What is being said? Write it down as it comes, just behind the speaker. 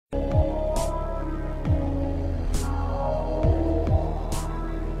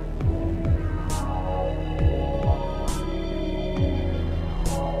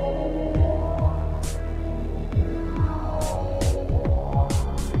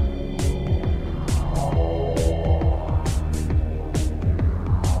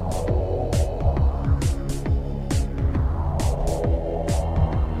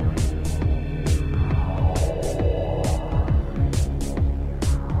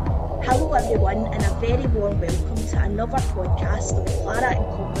Hello everyone, and a very warm welcome to another podcast of Clara in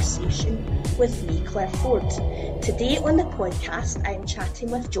Conversation with me, Claire Ford. Today on the podcast I am chatting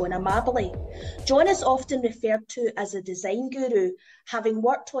with John Amabile. John is often referred to as a design guru, having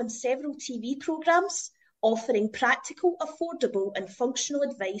worked on several TV programmes, offering practical, affordable and functional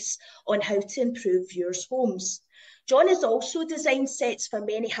advice on how to improve viewers' homes. John has also designed sets for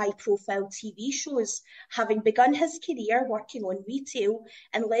many high-profile TV shows, having begun his career working on retail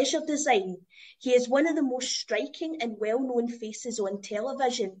and leisure design. He is one of the most striking and well-known faces on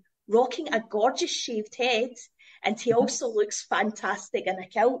television, rocking a gorgeous shaved head, and he also looks fantastic in a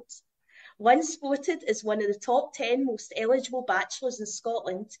kilt. Once voted as one of the top 10 most eligible bachelors in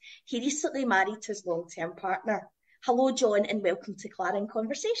Scotland, he recently married his long-term partner. Hello, John, and welcome to Clara in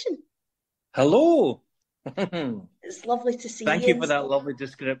Conversation. Hello. It's lovely to see you. Thank you for that lovely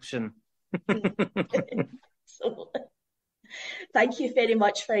description. Thank you very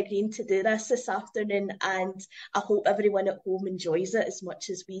much for agreeing to do this afternoon, and I hope everyone at home enjoys it as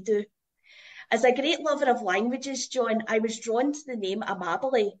much as we do. As a great lover of languages, John, I was drawn to the name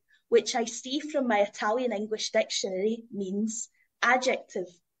Amabile, which I see from my Italian-English dictionary means adjective,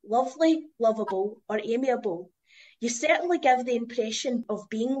 lovely, lovable, or amiable. You certainly give the impression of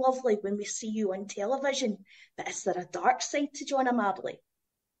being lovely when we see you on television, but is there a dark side to John Amabile?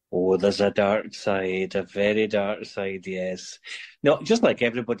 Oh, there's a dark side, a very dark side, yes. No, just like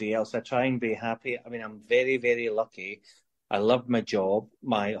everybody else, I try and be happy. I mean, I'm very, very lucky. I love my job.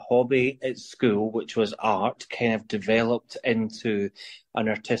 My hobby at school, which was art, kind of developed into an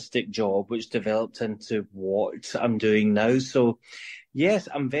artistic job, which developed into what I'm doing now. So, yes,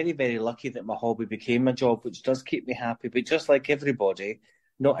 I'm very, very lucky that my hobby became a job, which does keep me happy. But just like everybody,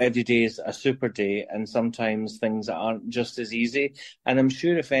 not every day is a super day, and sometimes things aren't just as easy. And I'm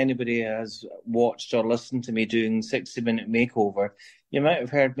sure if anybody has watched or listened to me doing 60-minute makeover, you might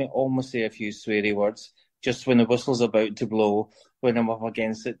have heard me almost say a few sweary words just when the whistle's about to blow, when I'm up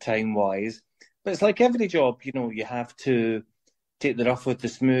against it time-wise. But it's like every job, you know, you have to take the rough with the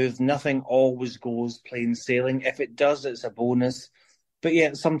smooth. Nothing always goes plain sailing. If it does, it's a bonus. But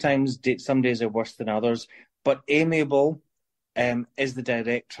yeah, sometimes some days are worse than others. But amiable is the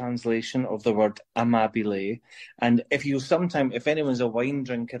direct translation of the word amabile. And if anyone's a wine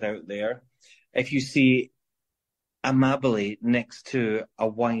drinker out there, if you see amabile next to a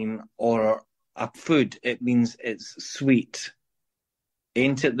wine or a food, it means it's sweet.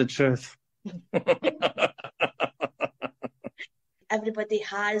 Ain't it the truth? Everybody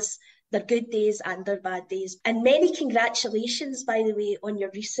has their good days and their bad days. And many congratulations, by the way, on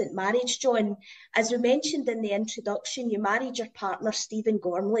your recent marriage, John. As we mentioned in the introduction, you married your partner, Stephen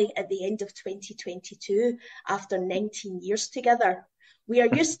Gormley, at the end of 2022 after 19 years together. We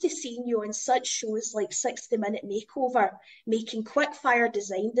are used to seeing you on such shows like 60-Minute Makeover, making quick-fire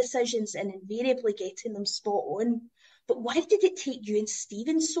design decisions and invariably getting them spot on. But why did it take you and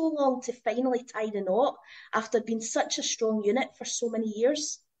Stephen so long to finally tie the knot after being such a strong unit for so many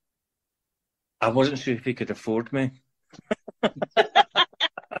years? I wasn't sure if he could afford me.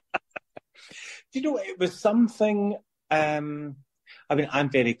 You know, it was something... I mean, I'm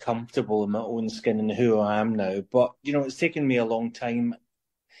very comfortable in my own skin and who I am now, but, you know, it's taken me a long time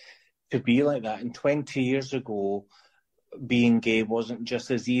to be like that. And 20 years ago, being gay wasn't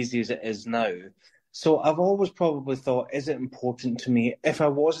just as easy as it is now. So I've always probably thought, is it important to me? If I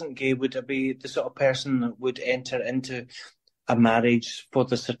wasn't gay, would I be the sort of person that would enter into a marriage for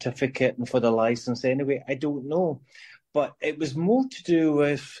the certificate and for the license anyway? I don't know. But it was more to do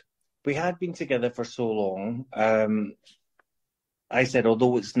with, we had been together for so long. I said,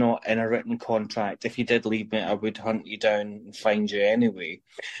 although it's not in a written contract, if you did leave me, I would hunt you down and find you anyway.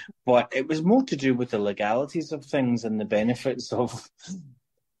 But it was more to do with the legalities of things and the benefits of...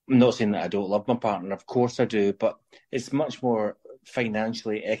 I'm not saying that I don't love my partner, of course I do, but it's much more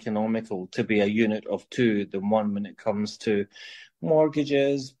financially economical to be a unit of two than one when it comes to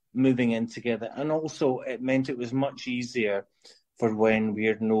mortgages, moving in together. And also it meant it was much easier for when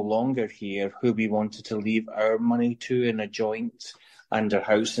we're no longer here, who we wanted to leave our money to in a joint, and our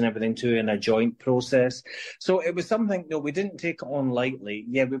house and everything to in a joint process. So it was something that we didn't take on lightly.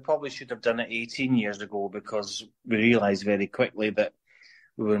 Yeah, we probably should have done it 18 years ago because we realised very quickly that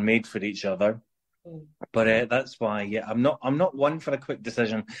we were made for each other. But that's why, yeah, I'm not one for a quick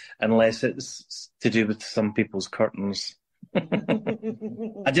decision unless it's to do with some people's curtains.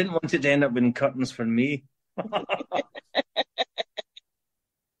 I didn't want it to end up with curtains for me.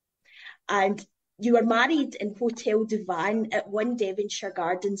 And You were married in Hotel Duvan at One Devonshire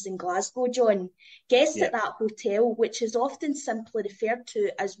Gardens in Glasgow, John. Guests Yeah. at that hotel, which is often simply referred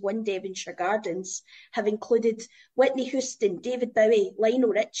to as One Devonshire Gardens, have included Whitney Houston, David Bowie, Lionel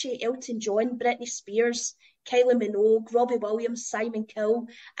Richie, Elton John, Britney Spears, Kylie Minogue, Robbie Williams, Simon Cowell,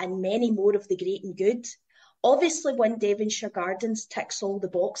 and many more of the great and good. Obviously, One Devonshire Gardens ticks all the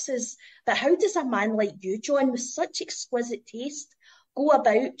boxes, but how does a man like you, John, with such exquisite taste, go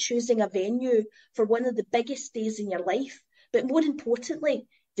about choosing a venue for one of the biggest days in your life? But more importantly,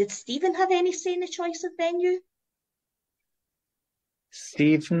 did Stephen have any say in the choice of venue?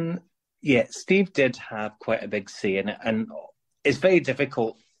 Stephen, yeah, Steve did have quite a big say in it, and it's very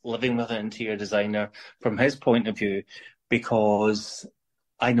difficult living with an interior designer from his point of view because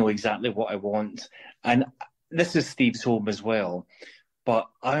I know exactly what I want, and this is Steve's home as well. But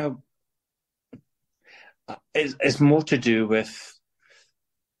it's more to do with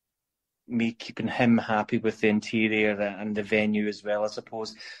me keeping him happy with the interior and the venue as well, I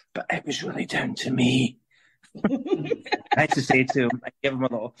suppose. But it was really down to me. I had to say to him, I give him a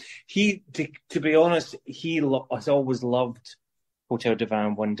little. To be honest, has always loved Hotel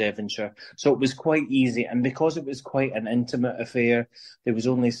Divan, One Devonshire, so it was quite easy. And because it was quite an intimate affair, there was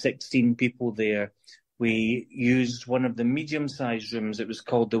only 16 people there. We used one of the medium-sized rooms. It was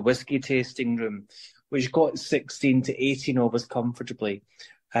called the whiskey tasting room, which got 16 to 18 of us comfortably.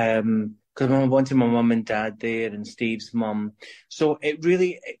 Because I wanted my mum and dad there and Steve's mum. So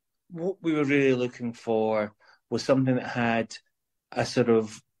what we were really looking for was something that had a sort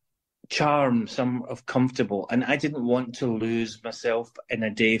of charm, some of comfortable. And I didn't want to lose myself in a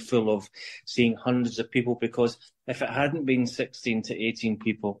day full of seeing hundreds of people, because if it hadn't been 16 to 18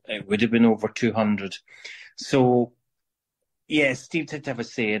 people, it would have been over 200. So, yeah, Steve did have a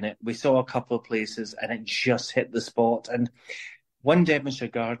say in it. We saw a couple of places and it just hit the spot. And One Devonshire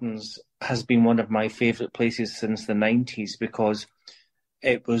Gardens has been one of my favourite places since the 90s because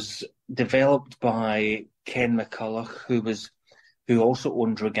it was developed by Ken McCulloch, who also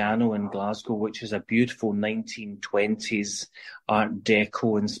owned Regano in Glasgow, which is a beautiful 1920s Art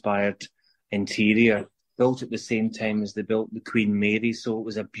Deco-inspired interior, built at the same time as they built the Queen Mary. So it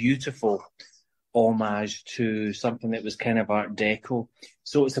was a beautiful homage to something that was kind of Art Deco.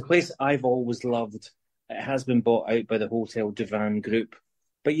 So it's a place I've always loved. It has been bought out by the Hotel Duvan group.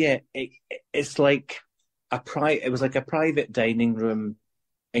 But yeah, it's like it was like a private dining room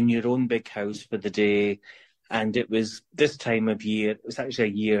in your own big house for the day. And it was this time of year, it was actually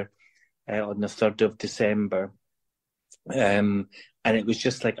a year on the 3rd of December. And it was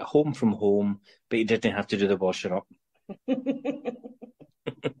just like a home from home, but you didn't have to do the washing up.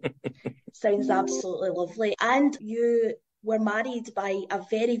 Sounds absolutely lovely. And you were married by a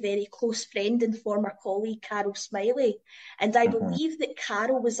very, very close friend and former colleague, Carol Smiley. And I believe that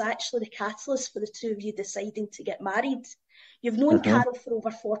Carol was actually the catalyst for the two of you deciding to get married. You've known Carol for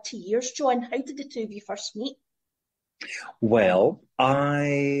over 40 years, John. How did the two of you first meet? Well,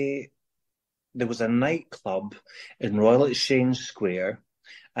 there was a nightclub in Royal Exchange Square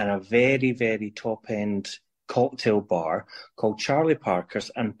and a very, very top-end cocktail bar called Charlie Parker's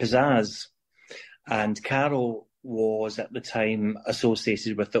and Pizzazz. And Carol was at the time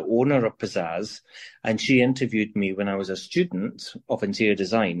associated with the owner of Pizzazz, and she interviewed me when I was a student of interior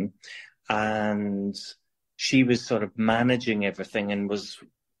design, and she was sort of managing everything and was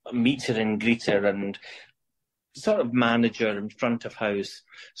meter and greeter and sort of manager in front of house.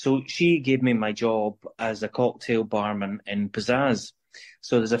 So she gave me my job as a cocktail barman in Pizzazz.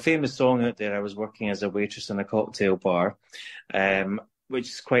 So there's a famous song out there, I was working as a waitress in a cocktail bar, which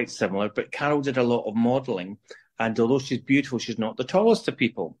is quite similar. But Carol did a lot of modelling. And although she's beautiful, she's not the tallest of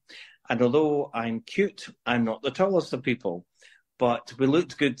people. And although I'm cute, I'm not the tallest of people. But we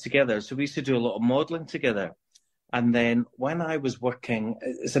looked good together. So we used to do a lot of modelling together. And then when I was working,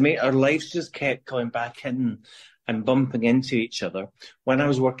 our lives just kept coming back in and bumping into each other. When I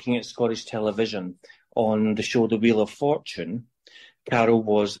was working at Scottish Television on the show The Wheel of Fortune, Carol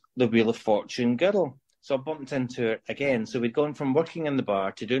was the Wheel of Fortune girl. So I bumped into her again. So we'd gone from working in the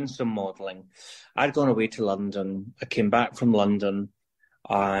bar to doing some modelling. I'd gone away to London. I came back from London.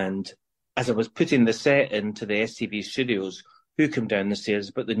 And as I was putting the set into the STV studios, who came down the stairs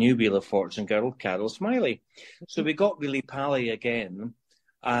but the new Wheel of Fortune girl, Carol Smiley. So we got really pally again.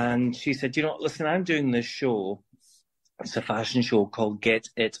 And she said, listen, I'm doing this show. It's a fashion show called Get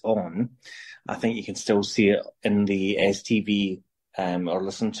It On. I think you can still see it in the STV or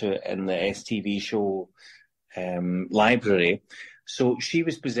listen to it in the STV show library. So she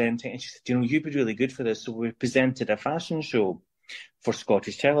was presenting and she said, you'd be really good for this. So we presented a fashion show for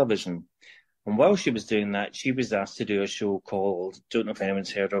Scottish Television. And while she was doing that, she was asked to do a show called, don't know if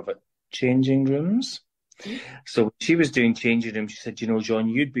anyone's heard of it, changing rooms. So she was doing changing rooms. She said, John,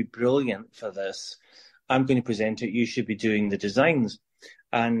 you'd be brilliant for this. I'm going to present it. You should be doing the designs.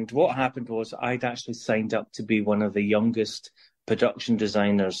 And what happened was I'd actually signed up to be one of the youngest production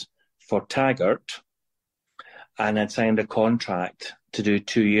designers for Taggart. And I'd signed a contract to do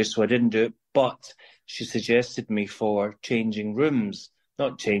 2 years, so I didn't do it. But she suggested me for changing rooms,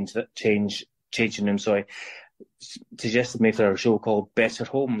 not changing rooms, sorry. Suggested me for a show called Better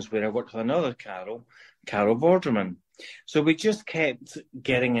Homes, where I worked with another Carol Vorderman. So we just kept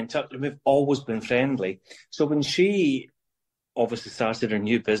getting in touch, and we've always been friendly. So when she obviously started her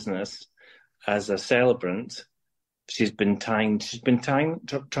new business as a celebrant, she's been trying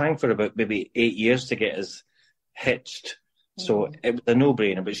for about maybe 8 years to get us hitched. So it was a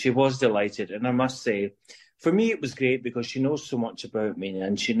no-brainer, but she was delighted. And I must say, for me, it was great because she knows so much about me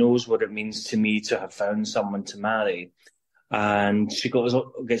and she knows what it means to me to have found someone to marry. And she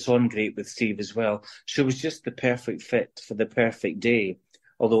gets on great with Steve as well. She was just the perfect fit for the perfect day.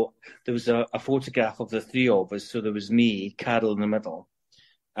 Although there was a photograph of the three of us. So there was me, Carol in the middle,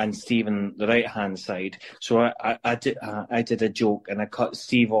 and Steve on the right-hand side. So I did a joke and I cut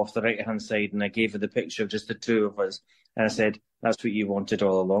Steve off the right-hand side and I gave her the picture of just the two of us. And I said, that's what you wanted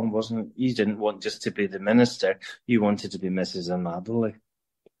all along, wasn't it? You didn't want just to be the minister. You wanted to be Mrs. Amabile.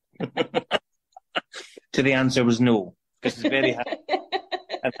 To the answer was no, because it's very hard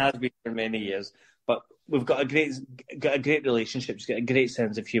and has been for many years. But we've got a great relationship. She's got a great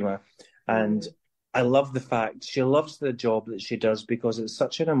sense of humour. And I love the fact she loves the job that she does because it's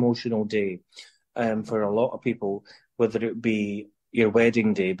such an emotional day for a lot of people, whether it be your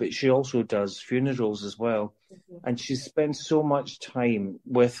wedding day, but she also does funerals as well. And she spends so much time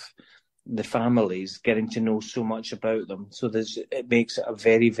with the families, getting to know so much about them. So it makes it a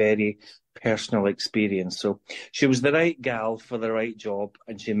very, very personal experience. So she was the right gal for the right job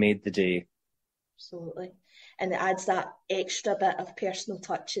and she made the day. Absolutely. And it adds that extra bit of personal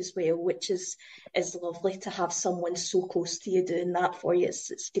touch as well, which is lovely to have someone so close to you doing that for you.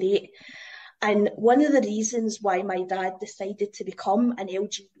 It's great. And one of the reasons why my dad decided to become an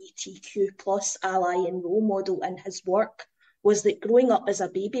LGBTQ plus ally and role model in his work was that growing up as a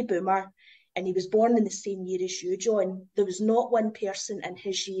baby boomer, and he was born in the same year as you, John, there was not one person in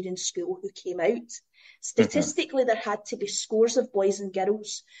his year in school who came out. Statistically, there had to be scores of boys and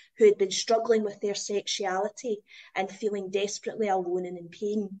girls who had been struggling with their sexuality and feeling desperately alone and in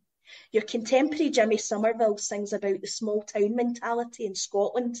pain. Your contemporary Jimmy Somerville sings about the small town mentality in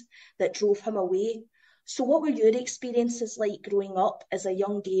Scotland that drove him away. So what were your experiences like growing up as a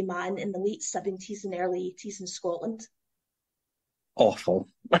young gay man in the late 70s and early 80s in Scotland? Awful.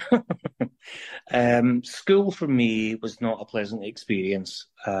 School for me was not a pleasant experience.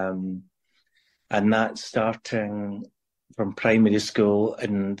 And that starting from primary school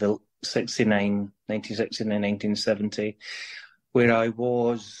in the 1969, 1970, where I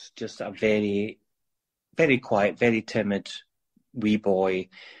was just a very, very quiet, very timid wee boy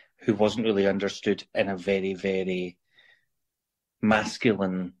who wasn't really understood in a very, very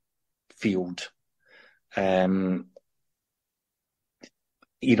masculine field. My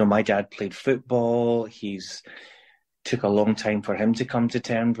dad played football. Took a long time for him to come to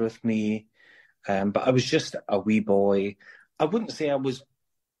terms with me. But I was just a wee boy. I wouldn't say I was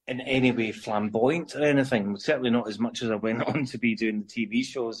in any way flamboyant or anything, certainly not as much as I went on to be doing the TV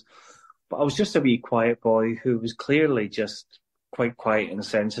shows. But I was just a wee quiet boy who was clearly just quite quiet and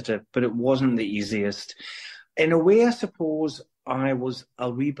sensitive, but it wasn't the easiest. In a way, I suppose I was a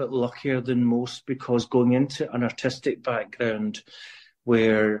wee bit luckier than most because going into an artistic background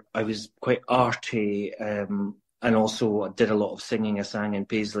where I was quite arty, and also I did a lot of singing. I sang in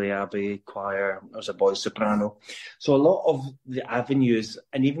Paisley Abbey choir. I was a boy soprano. So a lot of the avenues,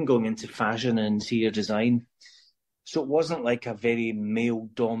 and even going into fashion and interior design. So it wasn't like a very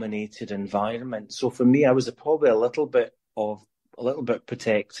male-dominated environment. So for me, I was probably a little bit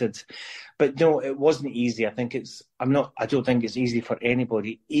protected. But no, it wasn't easy. I don't think it's easy for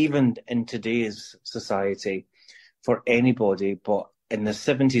anybody, even in today's society, for anybody. But in the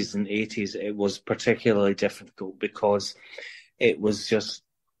 70s and 80s, it was particularly difficult because it was just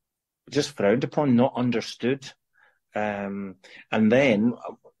frowned upon, not understood. And then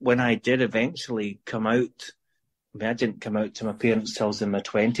when I did eventually come out, I didn't come out to my parents till I was in my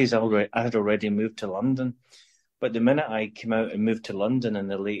 20s. I had already moved to London. But the minute I came out and moved to London in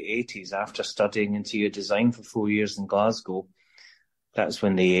the late 80s, after studying interior design for 4 years in Glasgow, that's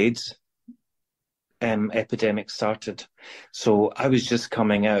when the AIDS epidemic started. So I was just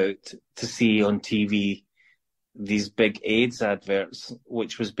coming out to see on TV these big AIDS adverts,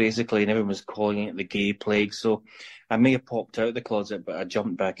 which was basically, and everyone was calling it the gay plague. So I may have popped out of the closet, but I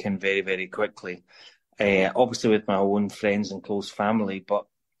jumped back in very, very quickly. Obviously with my own friends and close family, but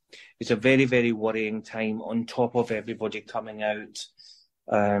it's a very, very worrying time on top of everybody coming out,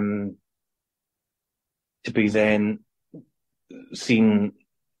 to be then seen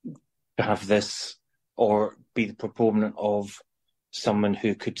to have this or be the proponent of someone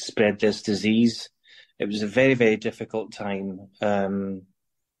who could spread this disease. It was a very, very difficult time, a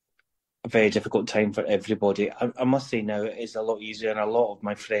very difficult time for everybody. I must say now it is a lot easier, and a lot of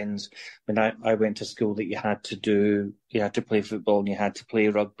my friends, when I went to school, that you had to play football and you had to play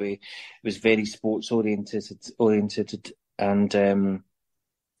rugby. It was very sports oriented, and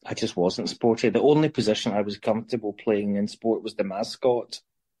I just wasn't sporty. The only position I was comfortable playing in sport was the mascot.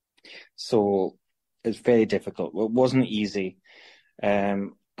 So it's very difficult. It wasn't easy.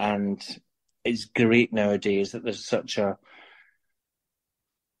 And it's great nowadays that there's such a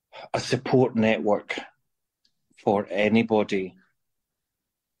support network for anybody.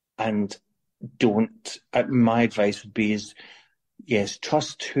 And my advice would be is, yes,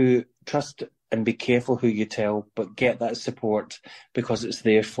 trust and be careful who you tell, but get that support because it's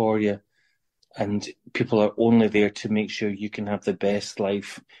there for you. And people are only there to make sure you can have the best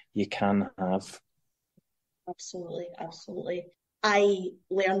life you can have. Absolutely, absolutely. I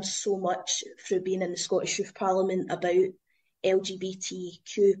learned so much through being in the Scottish Youth Parliament about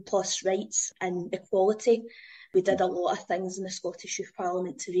LGBTQ plus rights and equality. We did a lot of things in the Scottish Youth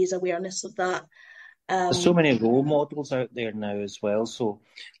Parliament to raise awareness of that. There's so many role models out there now as well. So,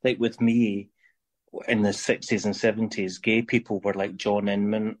 like with me, in the 60s and 70s, gay people were like John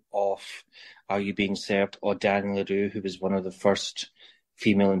Inman off Are You Being Served, or Daniel LaRue, who was one of the first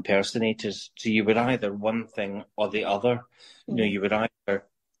female impersonators. So you were either one thing or the other. You know, you were either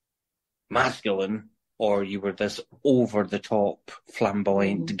masculine or you were this over-the-top,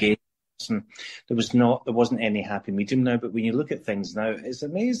 flamboyant gay person. There wasn't any happy medium now. But when you look at things now, it's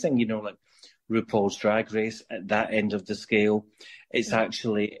amazing, you know, like RuPaul's Drag Race at that end of the scale. It's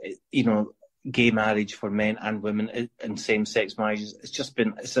actually, you know, gay marriage for men and women and same-sex marriages.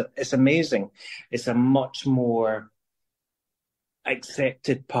 It's amazing. It's a much more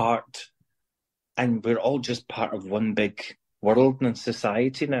accepted part, and we're all just part of one big world and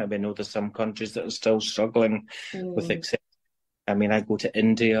society now. I know there's some countries that are still struggling with acceptance. I mean, I go to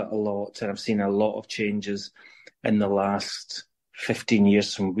India a lot, and I've seen a lot of changes in the last 15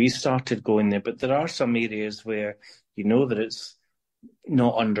 years from we started going there. But there are some areas where you know that it's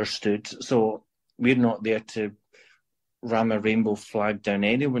not understood. So we're not there to ram a rainbow flag down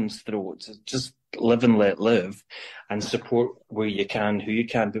anyone's throats. Just live and let live, and support where you can, who you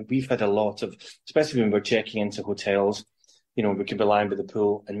can. But we've had a lot of, especially when we're checking into hotels, you know, we could be lying by the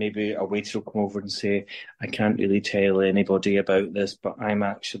pool and maybe a waiter will come over and say, I can't really tell anybody about this, but I'm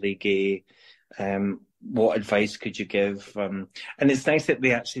actually gay. What advice could you give? And it's nice that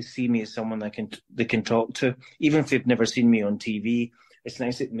they actually see me as someone they can talk to, even if they've never seen me on TV. It's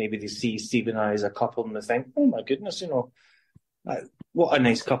nice that maybe they see Steve and I as a couple and they think, oh my goodness, you know, what a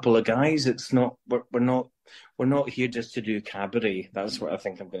nice couple of guys. It's not we're not here just to do cabaret. That's what I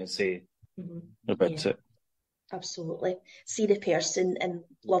think I'm going to say about it. Absolutely. See the person, and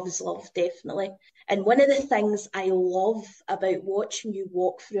love is love, definitely. And one of the things I love about watching you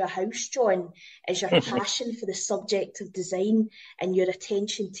walk through a house, John, is your passion for the subject of design and your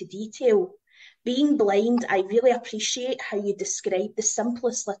attention to detail. Being blind, I really appreciate how you describe the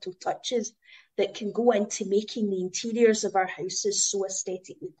simplest little touches that can go into making the interiors of our houses so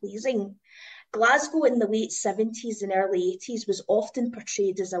aesthetically pleasing. Glasgow in the late 70s and early 80s was often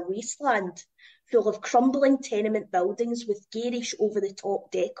portrayed as a wasteland, full of crumbling tenement buildings with garish over-the-top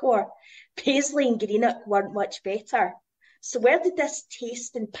decor. Paisley and Greenock weren't much better. So where did this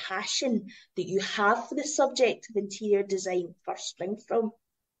taste and passion that you have for the subject of interior design first spring from?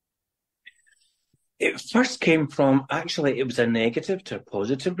 It first came from, actually, it was a negative to a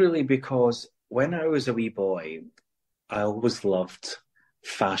positive, really, because when I was a wee boy, I always loved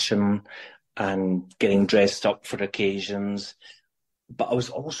fashion and getting dressed up for occasions. But I was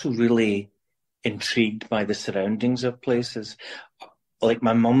also really intrigued by the surroundings of places. Like,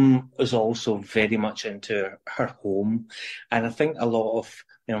 my mum was also very much into her home. And I think a lot of,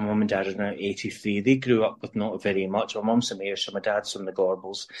 you know, my mum and dad are now 83. They grew up with not very much. My mum's from Ayrshire, my dad's from the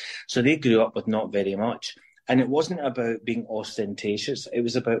Gorbals. So they grew up with not very much. And it wasn't about being ostentatious. It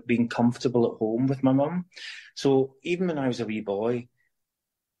was about being comfortable at home with my mum. So even when I was a wee boy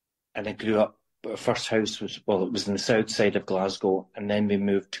and I grew up, our first house was in the south side of Glasgow, and then we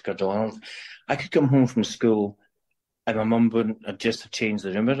moved to Cardonald. I could come home from school and my mum wouldn't have just changed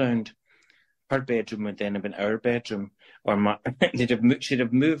the room around. her bedroom would then have been our bedroom, or she'd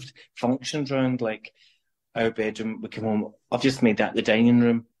have moved functions around, like our bedroom. We come home, I've just made that the dining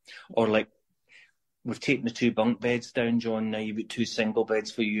room, or like we've taken the 2 bunk beds down, John. Now you've got 2 single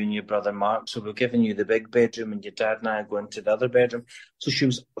beds for you and your brother Mark. So we've given you the big bedroom, and your dad and I are going to the other bedroom. So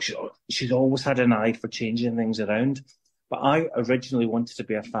she's always had an eye for changing things around. But I originally wanted to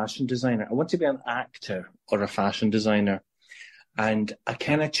be a fashion designer. I wanted to be an actor or a fashion designer. And I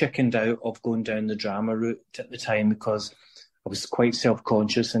kind of chickened out of going down the drama route at the time because I was quite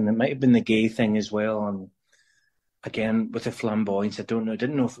self-conscious, and it might have been the gay thing as well. And again, with the flamboyance, I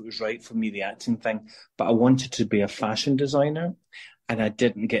didn't know if it was right for me, the acting thing, but I wanted to be a fashion designer, and I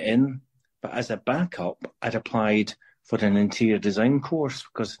didn't get in. But as a backup, I'd applied for an interior design course,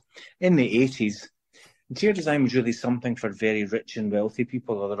 because in the 80s, interior design was really something for very rich and wealthy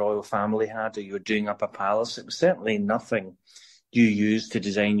people, or the royal family had, or you were doing up a palace. It was certainly nothing you used to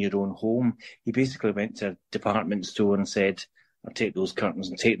design your own home. You basically went to a department store and said, I'll take those curtains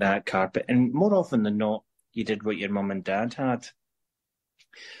and take that carpet. And more often than not, you did what your mum and dad had.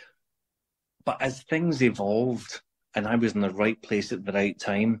 But as things evolved, and I was in the right place at the right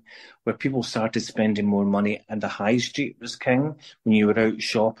time, where people started spending more money, and the high street was king. When you were out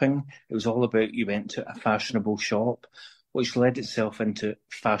shopping, it was all about, you went to a fashionable shop, which led itself into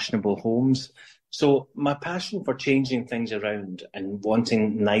fashionable homes. So my passion for changing things around and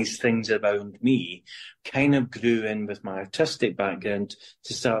wanting nice things around me kind of grew in with my artistic background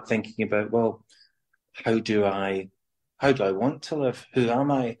to start thinking about, well, how do I want to live? Who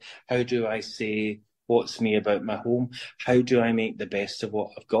am I? How do I say what's me about my home? How do I make the best of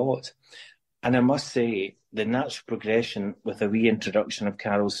what I've got? And I must say, the natural progression with a reintroduction of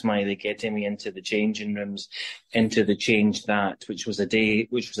Carol Smiley, getting me into the changing rooms, into the Change That, which was a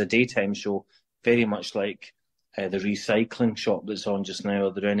daytime show, very much like the recycling shop that's on just now,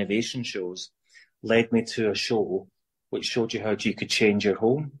 or the renovation shows, led me to a show which showed you how you could change your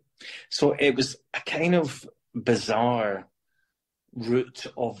home. So it was a kind of bizarre route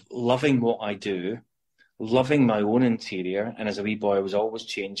of loving what I do, loving my own interior. And as a wee boy, I was always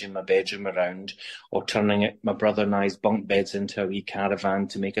changing my bedroom around, or turning it, my brother and I's bunk beds into a wee caravan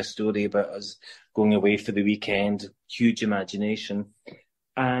to make a story about us going away for the weekend. Huge imagination.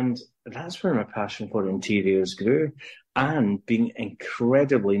 And that's where my passion for interiors grew. And being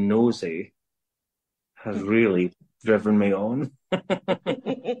incredibly nosy has really driven me on.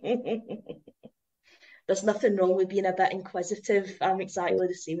 There's nothing wrong with being a bit inquisitive. I'm exactly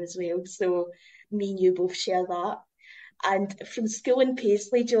the same as well. So me and you both share that. And from school in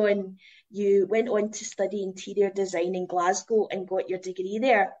Paisley, John, you went on to study interior design in Glasgow and got your degree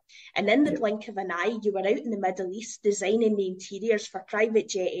there. And in the blink of an eye, you were out in the Middle East designing the interiors for private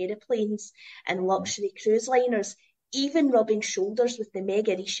jet aeroplanes and luxury cruise liners, even rubbing shoulders with the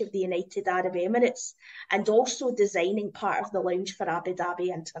mega riche of the United Arab Emirates, and also designing part of the lounge for Abu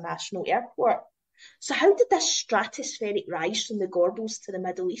Dhabi International Airport. So how did this stratospheric rise from the Gorbals to the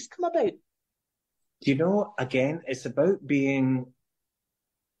Middle East come about? Again, it's about being,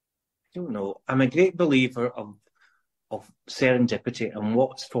 I don't know, I'm a great believer of serendipity, and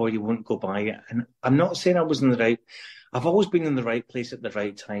what's for you won't go by it. And I'm not saying I've always been in the right place at the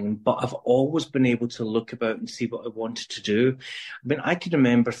right time, but I've always been able to look about and see what I wanted to do. I mean, I can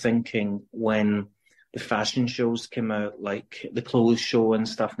remember thinking when the fashion shows came out, like the clothes show and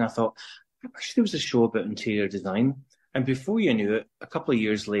stuff, and I thought, actually, there was a show about interior design. And before you knew it, a couple of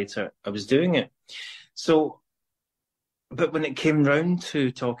years later, I was doing it. So, but when it came round to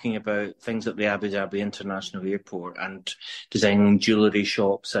talking about things at the Abu Dhabi International Airport and designing jewellery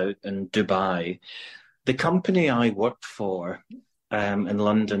shops out in Dubai, the company I worked for in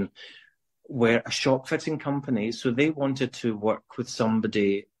London were a shop fitting company. So they wanted to work with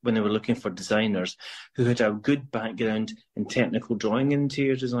somebody when they were looking for designers who had a good background in technical drawing and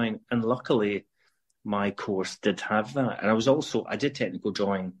interior design. And luckily, my course did have that. And I did technical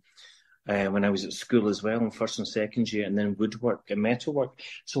drawing when I was at school as well, in first and second year, and then woodwork and metalwork.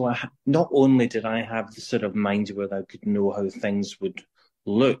 So not only did I have the sort of mind where I could know how things would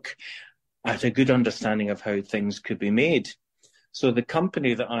look, I had a good understanding of how things could be made. So the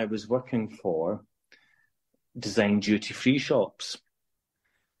company that I was working for designed duty-free shops.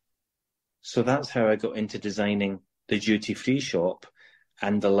 So that's how I got into designing the duty-free shop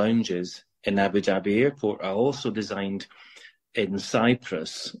and the lounges in Abu Dhabi Airport. I also designed in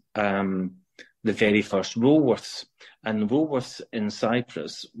Cyprus the very first Woolworths. And Woolworths in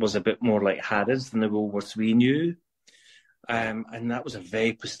Cyprus was a bit more like Harrods than the Woolworths we knew. And that was a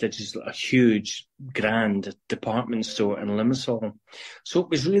very prestigious, a huge, grand department store in Limassol. So it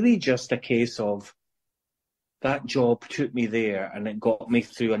was really just a case of that job took me there, and it got me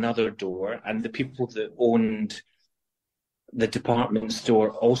through another door. And the people that owned the department store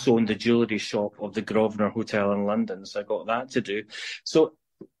also owned the jewellery shop of the Grosvenor Hotel in London, so I got that to do. So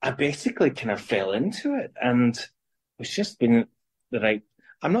I basically kind of fell into it, and it's just been the right.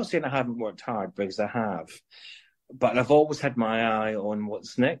 I'm not saying I haven't worked hard, because I have, but I've always had my eye on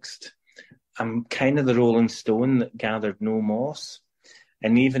what's next. I'm kind of the Rolling Stone that gathered no moss.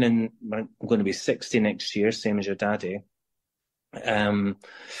 And even I'm going to be 60 next year, same as your daddy. I've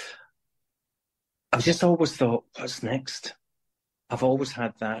just always thought, what's next? I've always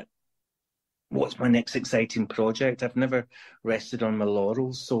had that. What's my next exciting project? I've never rested on my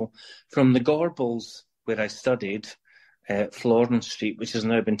laurels. So from the Gorbals, where I studied, Florence Street, which has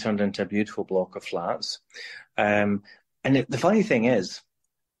now been turned into a beautiful block of flats. The funny thing is,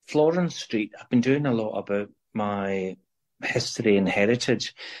 Florence Street, I've been doing a lot about my history and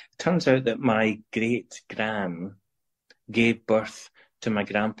heritage. It turns out that my great-gran gave birth to my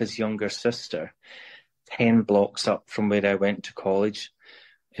grandpa's younger sister 10 blocks up from where I went to college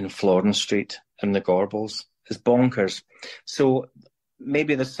in Florence Street in the Gorbals. It's bonkers. So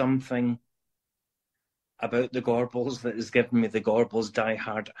maybe there's something about the Gorbals that has given me the Gorbals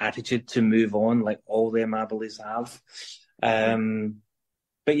die-hard attitude to move on, like all the Amabiles have.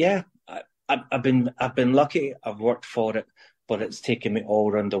 But yeah, I've been lucky. I've worked for it, but it's taken me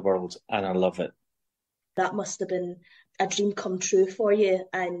all around the world, and I love it. That must have been a dream come true for you,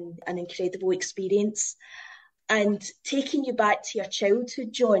 and an incredible experience. And taking you back to your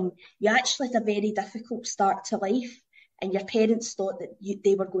childhood, John, you actually had a very difficult start to life, and your parents thought that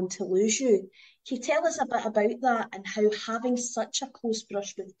they were going to lose you. Can you tell us a bit about that, and how having such a close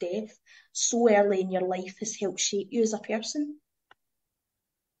brush with death so early in your life has helped shape you as a person?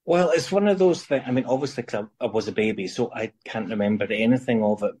 Well, it's one of those things. I mean, obviously, 'cause I was a baby, so I can't remember anything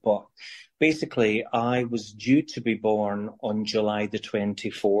of it. But basically, I was due to be born on July the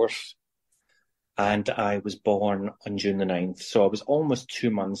 24th, and I was born on June the 9th. So I was almost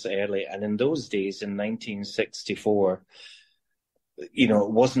 2 months early. And in those days, in 1964, it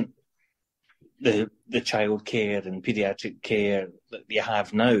wasn't the child care and paediatric care that you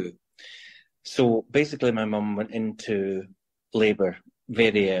have now. So basically, my mum went into labour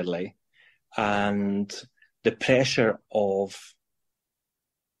very early, and the pressure of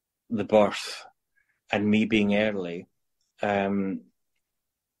the birth and me being early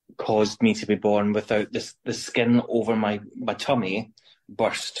caused me to be born without the skin over my tummy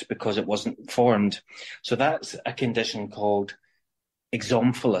burst, because it wasn't formed. So that's a condition called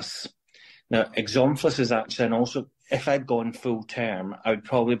exomphalus. Now, exomphalus is actually, and also if I'd gone full term, I would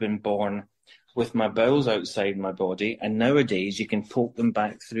probably have been born with my bowels outside my body, and nowadays you can poke them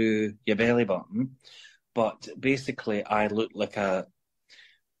back through your belly button. But basically, I looked like a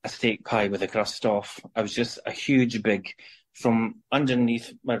steak pie with a crust off. I was just a huge big, from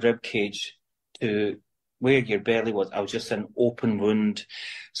underneath my rib cage to where your belly was, I was just an open wound.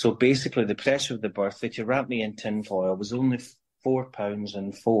 So basically, the pressure of the birth, they could wrap me in tinfoil, was only 4 pounds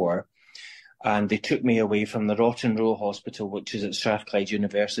and 4. And they took me away from the Rotten Row Hospital, which is at Strathclyde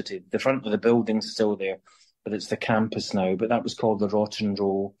University. The front of the building's still there, but it's the campus now. But that was called the Rotten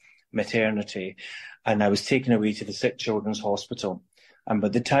Row Maternity. And I was taken away to the Sick Children's Hospital. And by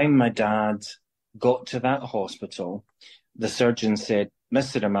the time my dad got to that hospital, the surgeon said,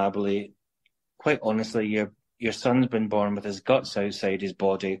 "Mr. Amabile, quite honestly, your son's been born with his guts outside his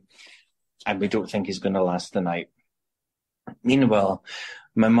body, and we don't think he's going to last the night." Meanwhile,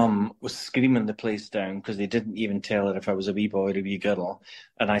 my mum was screaming the place down, because they didn't even tell her if I was a wee boy or a wee girl.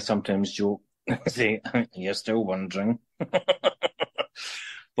 And I sometimes joke, say, "You're still wondering."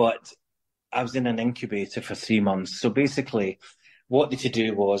 But I was in an incubator for 3 months. So basically, what they could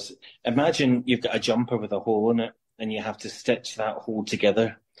do was, imagine you've got a jumper with a hole in it, and you have to stitch that hole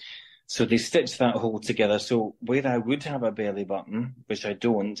together. So they stitched that hole together. So where I would have a belly button, which I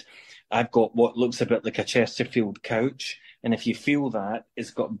don't, I've got what looks a bit like a Chesterfield couch. And if you feel that,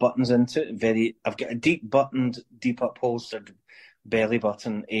 it's got buttons into it. I've got a deep buttoned, deep upholstered belly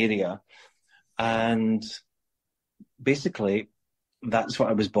button area. And basically, that's what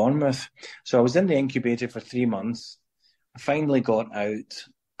I was born with. So I was in the incubator for 3 months. I finally got out,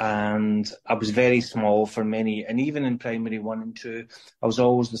 and I was very small for many, and even in primary 1 and 2, I was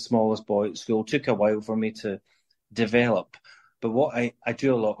always the smallest boy at school. It took a while for me to develop. But what I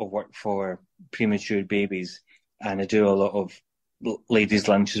do a lot of work for premature babies, and I do a lot of ladies'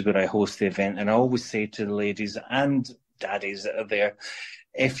 lunches where I host the event. And I always say to the ladies and daddies that are there,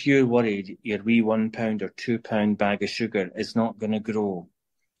 if you're worried your wee £1 or £2 bag of sugar is not going to grow,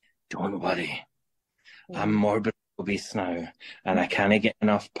 don't worry. I'm morbid obese now, and I can't get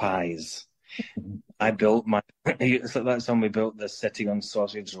enough pies. I built my, it's like that song we built this sitting on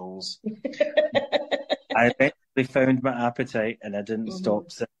sausage rolls. I eventually found my appetite and I didn't Mhm.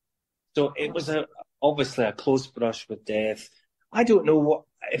 stop. So it was obviously a close brush with death. I don't know what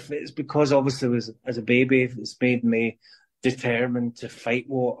if it's because obviously as a baby, it's made me determined to fight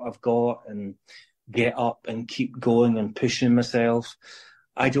what I've got and get up and keep going and pushing myself.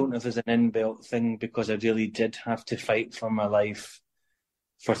 I don't know if there's an inbuilt thing because I really did have to fight for my life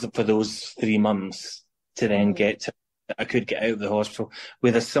for those 3 months to then Mhm. get to I could get out of the hospital.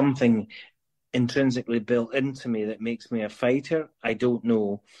 Whether something intrinsically built into me that makes me a fighter, I don't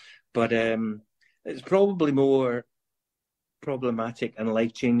know. But it's probably more problematic and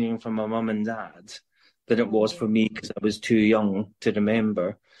life changing for my mum and dad than it was Mhm. for me because I was too young to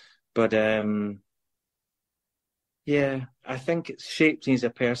remember. But yeah, I think it's shaped me as a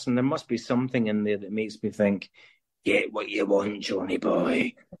person. There must be something in there that makes me think, get what you want, Johnny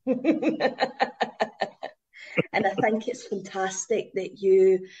boy. And I think it's fantastic that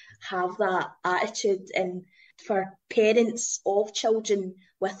you have that attitude. And for parents of children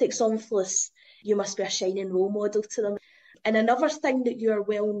with exomphalos, you must be a shining role model to them. And another thing that you are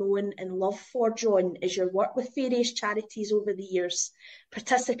well known and loved for, John, is your work with various charities over the years,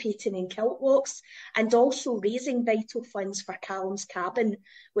 participating in kilt walks and also raising vital funds for Callum's Cabin,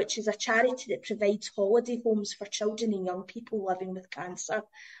 which is a charity that provides holiday homes for children and young people living with cancer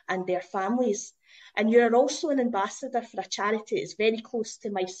and their families. And you're also an ambassador for a charity that is very close to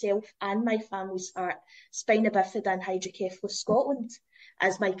myself and my family's heart, Spina Bifida and Hydrocephalus Scotland,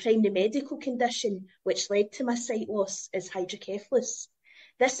 as my primary medical condition, which led to my sight loss, is hydrocephalus.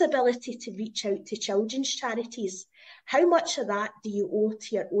 This ability to reach out to children's charities, how much of that do you owe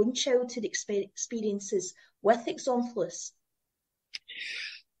to your own childhood experiences with exomphalos?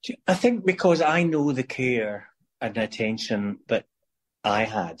 I think because I know the care and attention that I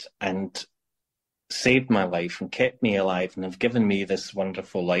had and saved my life and kept me alive and have given me this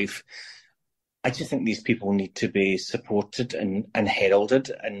wonderful life. I just think these people need to be supported and heralded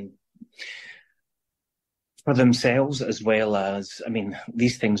and for themselves as well as, I mean,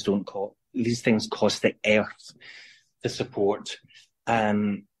 these things cost the earth to support.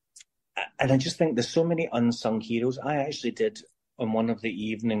 And I just think there's so many unsung heroes. I actually did on one of the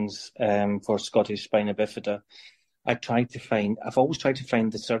evenings for Scottish Spina Bifida. I've always tried to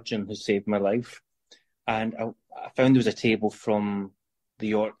find the surgeon who saved my life. And I found there was a table from the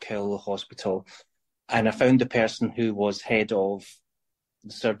York Hill Hospital, and I found the person who was head of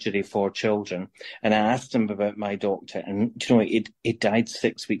the surgery for children, and I asked him about my doctor, and you know, he died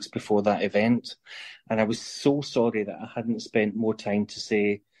 6 weeks before that event, and I was so sorry that I hadn't spent more time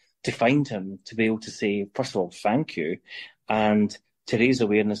to find him, to be able to say, first of all, thank you, and to raise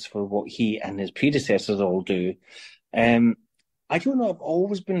awareness for what he and his predecessors all do. Um, I don't know. I've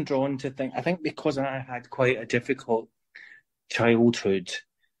always been drawn to think. I think because I had quite a difficult childhood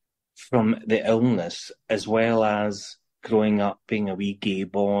from the illness, as well as growing up being a wee gay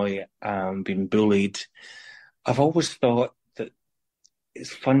boy and being bullied. I've always thought that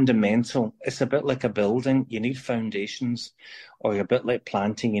it's fundamental. It's a bit like a building. You need foundations, or a bit like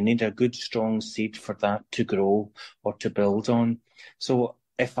planting. You need a good, strong seed for that to grow or to build on. So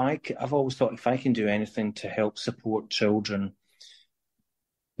I've always thought if I can do anything to help support children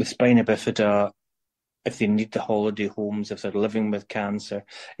with spina bifida, if they need the holiday homes, if they're living with cancer,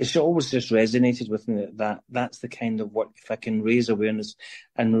 it's always just resonated with me that that's the kind of work. If I can raise awareness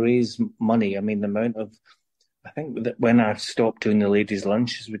and raise money, I mean, the amount of, I think that when I stopped doing the ladies'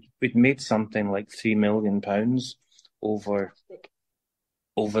 lunches, we'd made something like £3 million over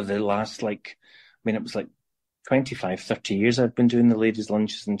the last, like, I mean, it was like 25, 30 years I've been doing the ladies'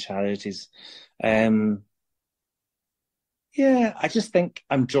 lunches and charities. Um, yeah, I just think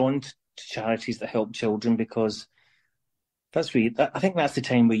I'm drawn to charities that help children because I think that's the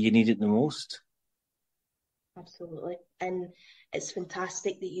time where you need it the most. Absolutely. And it's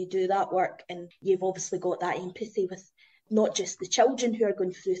fantastic that you do that work and you've obviously got that empathy with not just the children who are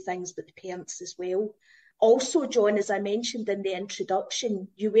going through things, but the parents as well. Also, John, as I mentioned in the introduction,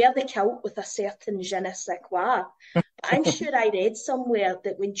 you wear the kilt with a certain je ne sais quoi. But I'm sure I read somewhere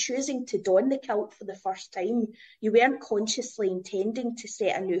that when choosing to don the kilt for the first time, you weren't consciously intending to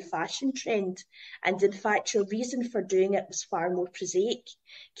set a new fashion trend. And in fact, your reason for doing it was far more prosaic.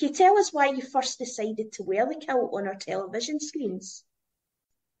 Can you tell us why you first decided to wear the kilt on our television screens?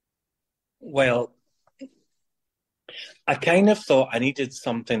 Well, I kind of thought I needed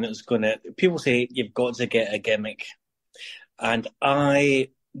something that was going to. People say you've got to get a gimmick, and I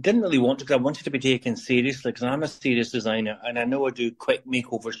didn't really want to because I wanted to be taken seriously because I'm a serious designer and I know I do quick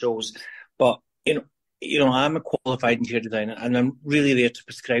makeover shows, but you know, I'm a qualified interior designer and I'm really there to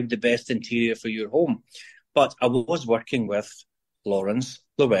prescribe the best interior for your home. But I was working with Lawrence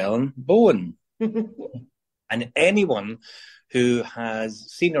Llewellyn Bowen. And anyone who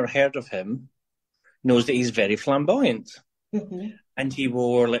has seen or heard of him knows that he's very flamboyant. And he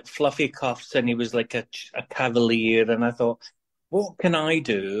wore like fluffy cuffs and he was like a cavalier. And I thought, what can I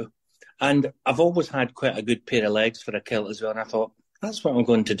do? And I've always had quite a good pair of legs for a kilt as well. And I thought, that's what I'm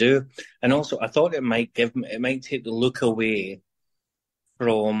going to do. And also, I thought it might take the look away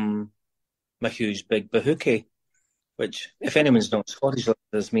from my huge big bahookie, which, if anyone's not Scottish,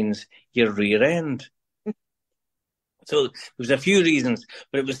 this means your rear end. So there was a few reasons,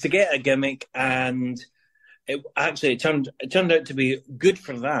 but it was to get a gimmick, and it turned out to be good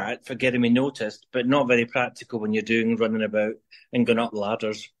for that, for getting me noticed, but not very practical when you're running about and going up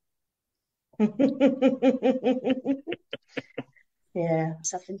ladders. Yeah,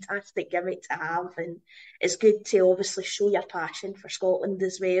 it's a fantastic gimmick to have, and it's good to obviously show your passion for Scotland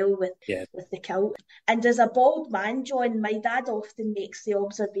as well with the kilt. And as a bald man, John, my dad often makes the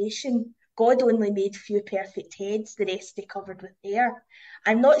observation, God only made few perfect heads, the rest they covered with hair.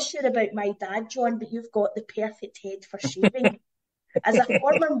 I'm not sure about my dad, John, but you've got the perfect head for shaving. As a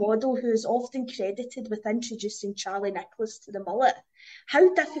former model who is often credited with introducing Charlie Nicholas to the mullet,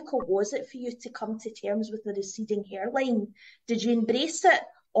 how difficult was it for you to come to terms with the receding hairline? Did you embrace it,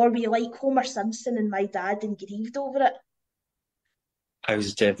 or were you like Homer Simpson and my dad and grieved over it? I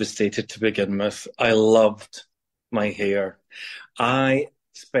was devastated to begin with. I loved my hair. I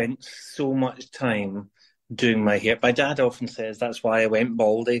spent so much time doing my hair. My dad often says that's why I went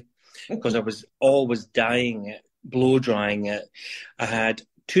baldy, because I was always dyeing it, blow drying it. I had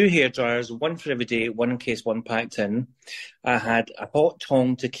 2 hair dryers, one for every day, one in case one packed in. I had a hot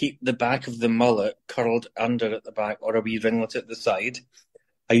tong to keep the back of the mullet curled under at the back, or a wee ringlet at the side.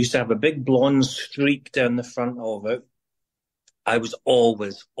 I used to have a big blonde streak down the front of it. I was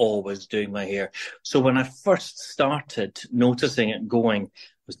always doing my hair. So when I first started noticing it going, I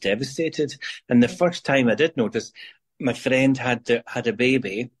was devastated. And the first time I did notice, my friend had a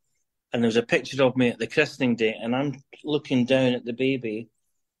baby, and there was a picture of me at the christening day, and I'm looking down at the baby,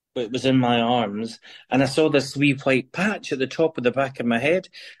 but it was in my arms, and I saw this wee white patch at the top of the back of my head,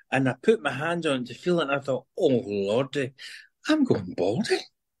 and I put my hand on it to feel it, and I thought, oh, Lordy, I'm going baldy.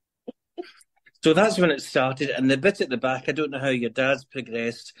 So that's when it started, and the bit at the back, I don't know how your dad's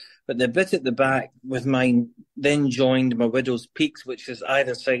progressed, but the bit at the back with mine then joined my widow's peaks, which is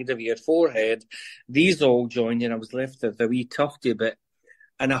either side of your forehead. These all joined, and I was left with a wee tufty bit,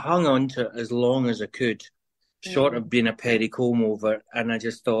 and I hung on to it as long as I could, short of being a Perry comb over, and I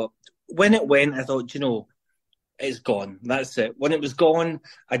just thought, when it went, I thought, it's gone, that's it. When it was gone,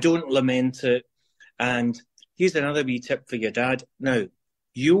 I don't lament it, and here's another wee tip for your dad. Now,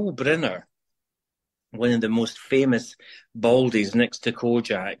 Yul Brynner, one of the most famous baldies next to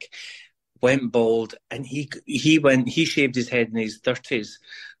Kojak, went bald, and he shaved his head in his 30s.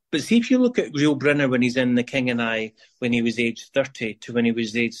 But see, if you look at Yul Brynner when he's in The King and I, when he was age 30 to when he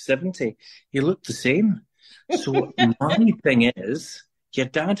was age 70, he looked the same. So my thing is, your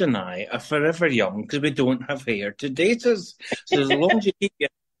dad and I are forever young because we don't have hair to date us. So as long as you keep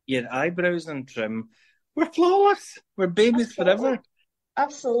your eyebrows in trim, we're flawless. We're babies forever.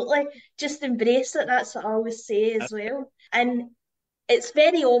 Absolutely. Just embrace it. That's what I always say as well. And it's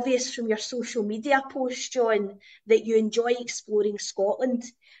very obvious from your social media posts, John, that you enjoy exploring Scotland.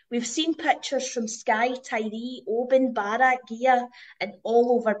 We've seen pictures from Skye, Tiree, Oban, Barra, Gia, and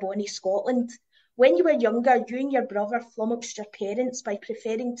all over bonny Scotland. When you were younger, you and your brother flummoxed your parents by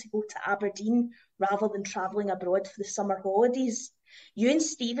preferring to go to Aberdeen rather than travelling abroad for the summer holidays. You and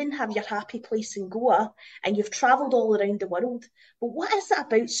Stephen have your happy place in Goa, and you've travelled all around the world. But what is it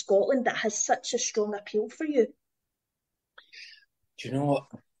about Scotland that has such a strong appeal for you? Do you know what?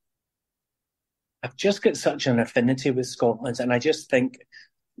 I've just got such an affinity with Scotland, and I just think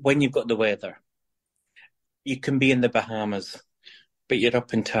when you've got the weather, you can be in the Bahamas, but you're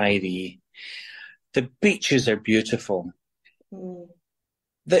up in Tiree. The beaches are beautiful.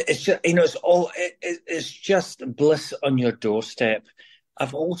 It's just, it's just bliss on your doorstep.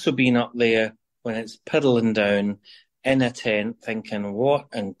 I've also been up there when it's piddling down in a tent, thinking, what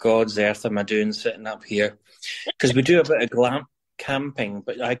in God's earth am I doing sitting up here? Because we do a bit of camping,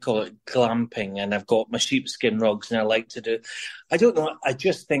 but I call it glamping, and I've got my sheepskin rugs, and I like to do. I don't know. I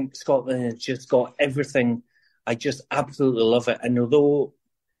just think Scotland has just got everything. I just absolutely love it. And although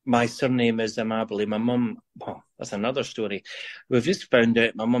my surname is Amabile, my mum, well, that's another story. We've just found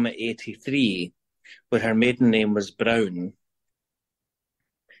out my mum at 83, where her maiden name was Brown.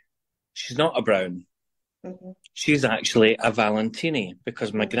 She's not a Brown. Mm-hmm. She's actually a Valentini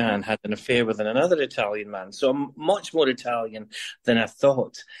because my Mm-hmm. gran had an affair with another Italian man. So I'm much more Italian than I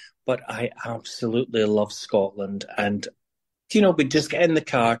thought. But I absolutely love Scotland. And, we just get in the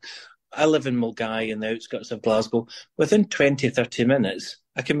car. I live in Mulgai in the outskirts of Glasgow. Within 20, 30 minutes,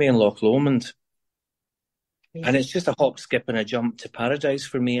 I can be in Loch Lomond. And Amazing. it's just a hop, skip, and a jump to paradise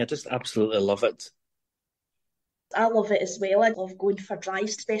for me. I just absolutely love it. I love it as well. I love going for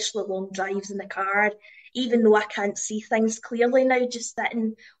drives, especially long drives in the car. Even though I can't see things clearly now, just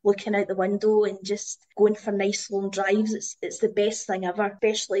sitting, looking out the window and just going for nice long drives, it's the best thing ever,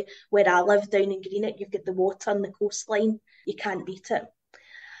 especially where I live down in Greenock. You've got the water and the coastline. You can't beat it.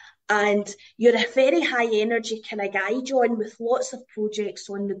 And you're a very high energy kind of guy, John, with lots of projects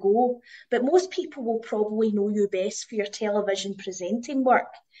on the go. But most people will probably know you best for your television presenting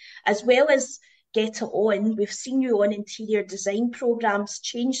work, as well as Get It On. We've seen you on interior design programmes,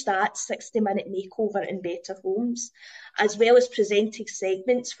 Change That, 60-minute makeover in Better Homes, as well as presenting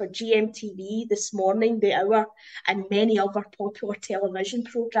segments for GMTV, This Morning, The Hour, and many other popular television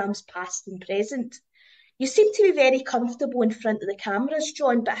programmes, past and present. You seem to be very comfortable in front of the cameras,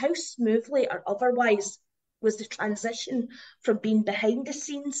 John, but how smoothly or otherwise was the transition from being behind the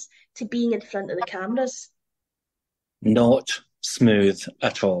scenes to being in front of the cameras? Not smooth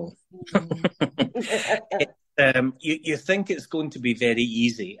at all. Mm. You think it's going to be very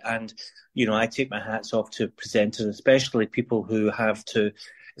easy, and I take my hats off to presenters, especially people who have to.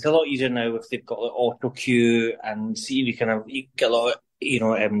 It's a lot easier now if they've got like auto cue and see you get a lot,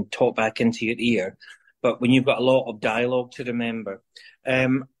 talk back into your ear. But when you've got a lot of dialogue to remember,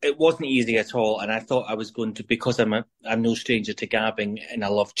 it wasn't easy at all. And I thought I was going to, because I'm no stranger to gabbing and I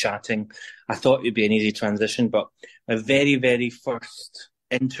love chatting. I thought it would be an easy transition, but my very, very first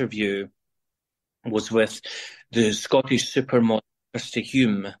interview was with the Scottish supermodel Kirsty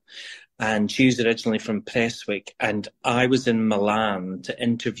Hume, and she's originally from Prestwick, and I was in Milan to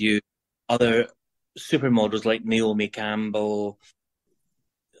interview other supermodels like Naomi Campbell,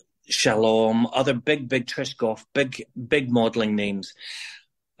 Shalom, other big Trish Goff, big modelling names.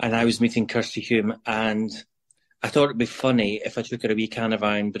 And I was meeting Kirsty Hume, and I thought it'd be funny if I took her a wee can of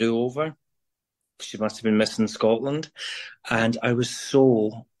Iron Brew over. She must have been missing Scotland. And I was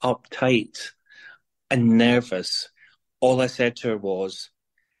so uptight and nervous. All I said to her was,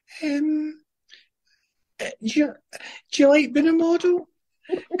 do you like being a model?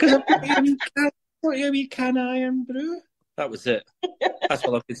 Because I've got you a wee can of Iron Brew. That was it. That's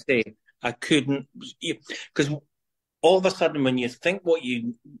all I could say. I couldn't, because all of a sudden when you've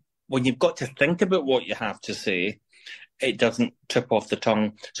got to think about what you have to say, it doesn't trip off the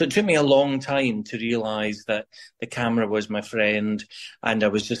tongue. So it took me a long time to realise that the camera was my friend, and I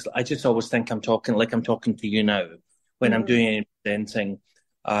just always think I'm talking to you now when I'm doing any presenting,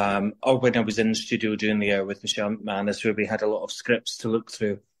 or when I was in the studio doing the hour with Michelle McManus, where we had a lot of scripts to look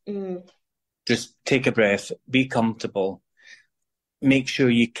through. Just take a breath, be comfortable, make sure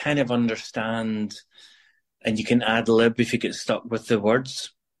you kind of understand, and you can ad lib if you get stuck with the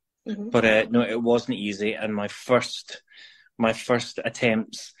words. But no, it wasn't easy. And my first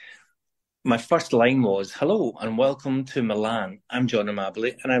attempts, my first line was, "Hello and welcome to Milan. I'm John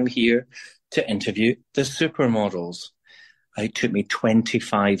Amabile and I'm here to interview the supermodels." It took me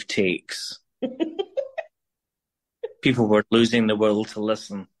 25 takes. People were losing the will to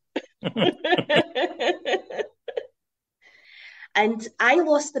listen. And I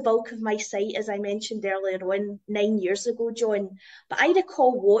lost the bulk of my sight, as I mentioned earlier on, 9 years ago, John. But I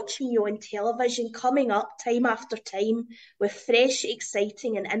recall watching you on television coming up time after time with fresh,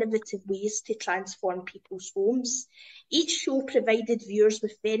 exciting, and innovative ways to transform people's homes. Each show provided viewers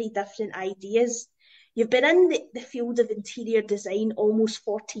with very different ideas. You've been in the field of interior design almost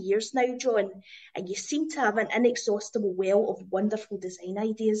 40 years now, John, and you seem to have an inexhaustible well of wonderful design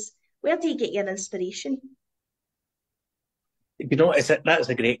ideas. Where do you get your inspiration? That's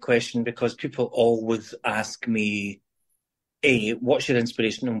a great question, because people always ask me, what's your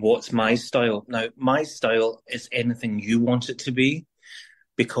inspiration and what's my style? Now, my style is anything you want it to be,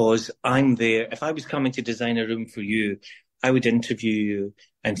 because I'm there. If I was coming to design a room for you, I would interview you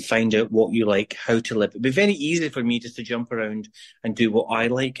and find out what you like, how to live. It'd be very easy for me just to jump around and do what I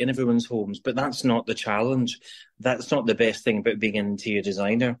like in everyone's homes, but that's not the challenge. That's not the best thing about being an interior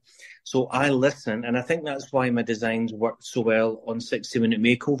designer. So I listen, and I think that's why my designs worked so well on 60-minute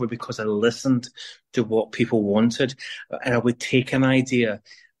makeover, because I listened to what people wanted, and I would take an idea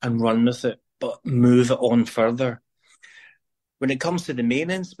and run with it, but move it on further. When it comes to the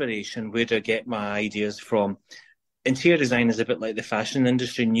main inspiration, where do I get my ideas from? Interior design is a bit like the fashion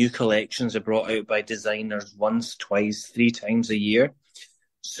industry. New collections are brought out by designers once, twice, 3 times a year.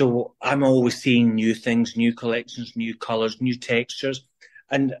 So I'm always seeing new things, new collections, new colours, new textures.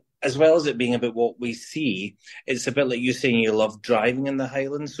 And as well as it being about what we see, it's a bit like you saying you love driving in the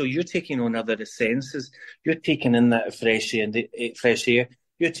Highlands. So you're taking on other senses. You're taking in that fresh air.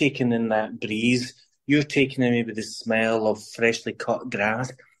 You're taking in that breeze. You're taking in maybe the smell of freshly cut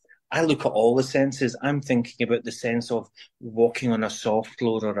grass. I look at all the senses. I'm thinking about the sense of walking on a soft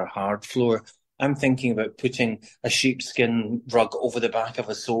floor or a hard floor. I'm thinking about putting a sheepskin rug over the back of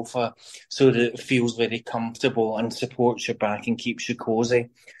a sofa so that it feels very comfortable and supports your back and keeps you cozy.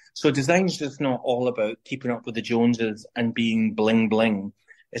 So design's just not all about keeping up with the Joneses and being bling bling.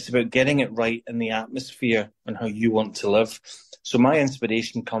 It's about getting it right in the atmosphere and how you want to live. So my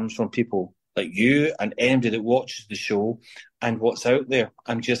inspiration comes from people like you and anybody that watches the show and what's out there.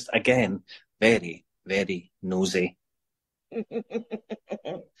 I'm just, again, very, very nosy.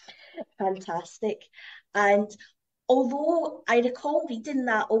 Fantastic. And although I recall reading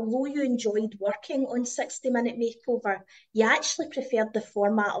that, although you enjoyed working on 60-Minute Makeover, you actually preferred the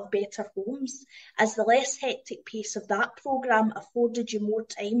format of Better Homes, as the less hectic pace of that programme afforded you more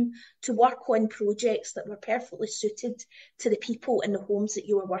time to work on projects that were perfectly suited to the people and the homes that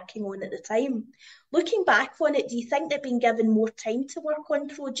you were working on at the time. Looking back on it, do you think that being given more time to work on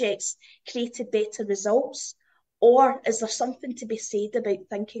projects created better results? Or is there something to be said about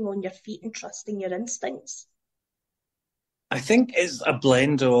thinking on your feet and trusting your instincts? I think it's a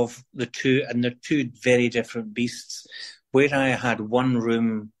blend of the two, and they're two very different beasts. Where I had one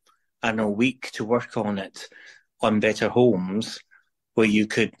room and a week to work on it on Better Homes, where you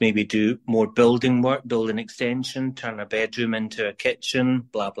could maybe do more building work, build an extension, turn a bedroom into a kitchen,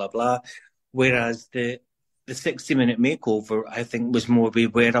 blah, blah, blah. Whereas the 60-minute makeover, I think, was more we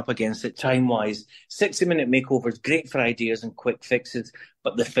were up against it time-wise. 60-minute makeover is great for ideas and quick fixes,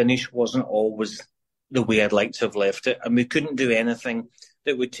 but the finish wasn't always the way I'd like to have left it. And we couldn't do anything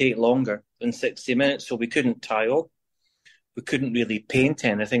that would take longer than 60 minutes. So we couldn't tile. We couldn't really paint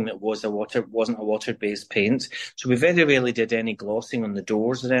anything that wasn't a water-based paint. So we very rarely did any glossing on the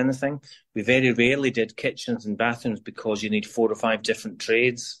doors or anything. We very rarely did kitchens and bathrooms because you need 4 or 5 different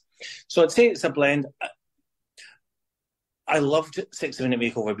trades. So I'd say it's a blend. I loved 60-Minute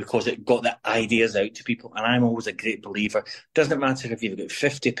Makeover because it got the ideas out to people, and I'm always a great believer. Doesn't matter if you've got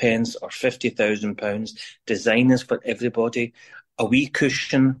 50 pence or £50,000. Design is for everybody. A wee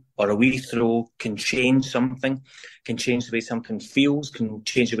cushion or a wee throw can change something, can change the way something feels, can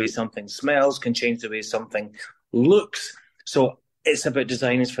change the way something smells, can change the way something looks. So it's about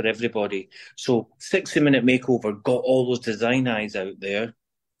design is for everybody. So 60-Minute Makeover got all those design eyes out there.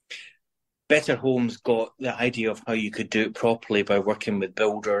 Better Homes got the idea of how you could do it properly by working with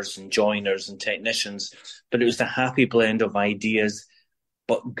builders and joiners and technicians, but it was a happy blend of ideas,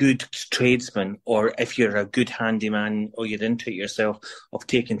 but good tradesmen, or if you're a good handyman or you're into it yourself, of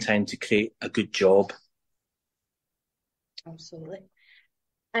taking time to create a good job. Absolutely.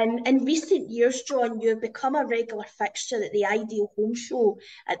 And in recent years, John, you've become a regular fixture at the Ideal Home Show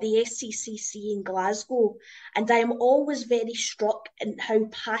at the SCCC in Glasgow. And I am always very struck in how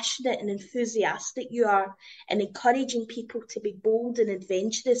passionate and enthusiastic you are in encouraging people to be bold and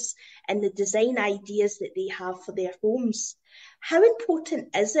adventurous in the design ideas that they have for their homes. How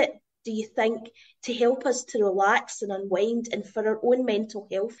important is it, do you think, to help us to relax and unwind and for our own mental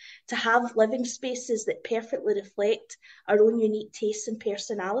health to have living spaces that perfectly reflect our own unique tastes and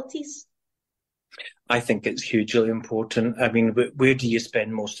personalities? I think it's hugely important. I mean, where do you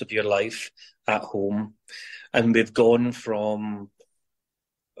spend most of your life? At home? And we've gone from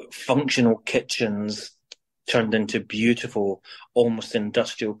functional kitchens turned into beautiful, almost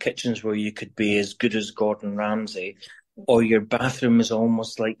industrial kitchens where you could be as good as Gordon Ramsay, or your bathroom is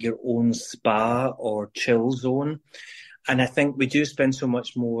almost like your own spa or chill zone. And I think we do spend so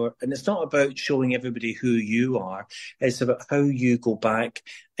much more, and it's not about showing everybody who you are, it's about how you go back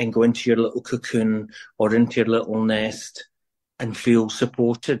and go into your little cocoon or into your little nest and feel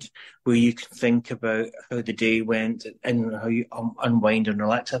supported, where you can think about how the day went and how you unwind and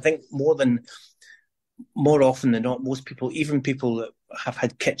relax. I think more often than not, most people, even people that have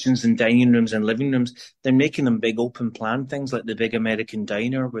had kitchens and dining rooms and living rooms, they're making them big open plan things like the big American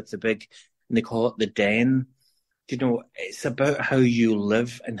diner with the big, and they call it the den. You know, it's about how you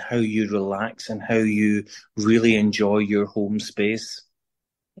live and how you relax and how you really enjoy your home space.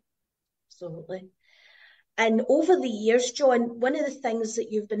 Absolutely. And over the years, John, one of the things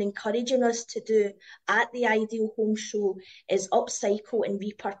that you've been encouraging us to do at the Ideal Home Show is upcycle and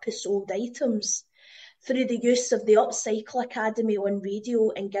repurpose old items through the use of the Upcycle Academy on radio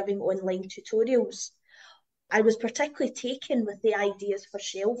and giving online tutorials. I was particularly taken with the ideas for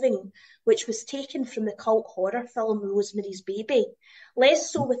shelving, which was taken from the cult horror film Rosemary's Baby,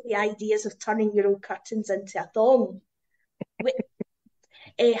 less so with the ideas of turning your old curtains into a thong.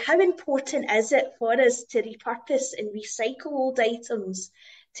 How important is it for us to repurpose and recycle old items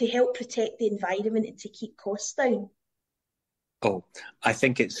to help protect the environment and to keep costs down? Oh, I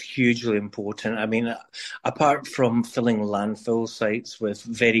think it's hugely important. I mean, apart from filling landfill sites with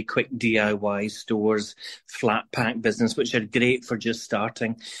very quick DIY stores, flat pack business, which are great for just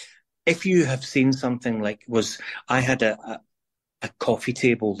starting, if you have seen something like I had a coffee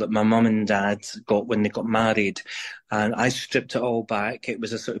table that my mum and dad got when they got married, and I stripped it all back. It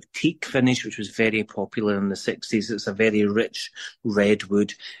was a sort of teak finish, which was very popular in the 60s. It's a very rich red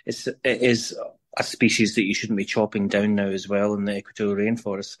wood. It is a species that you shouldn't be chopping down now as well in the equatorial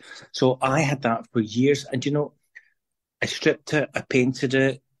rainforest. So I had that for years, and I stripped it, I painted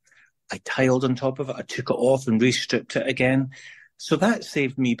it, I tiled on top of it, I took it off and re-stripped it again. So that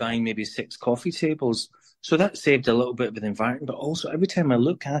saved me buying maybe 6 coffee tables. So that saved a little bit of the environment, but also every time I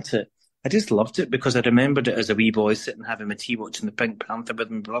look at it, I just loved it because I remembered it as a wee boy sitting having my tea watching the Pink Panther with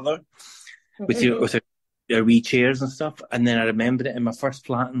my brother with your wee chairs and stuff. And then I remembered it in my first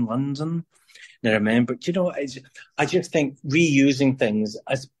flat in London. And I remembered, I just think reusing things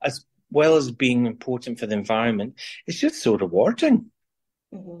as well as being important for the environment, it's just so rewarding.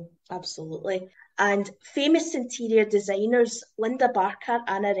 Absolutely. And famous interior designers Linda Barker,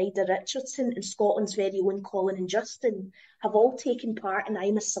 Anna Ryder Richardson, and Scotland's very own Colin and Justin have all taken part in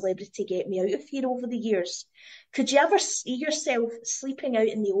I'm a Celebrity, Get Me Out of Here over the years. Could you ever see yourself sleeping out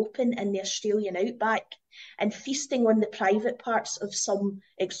in the open in the Australian outback and feasting on the private parts of some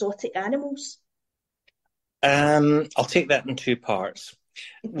exotic animals? I'll take that in 2 parts.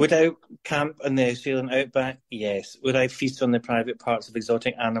 Would I camp in the Australian outback? Yes. Would I feast on the private parts of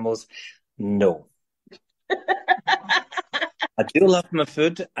exotic animals? No. I do love my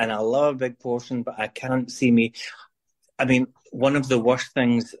food and I love a big portion, but I can't see me. I mean, one of the worst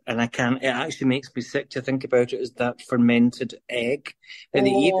things, and it actually makes me sick to think about it, is that fermented egg. That they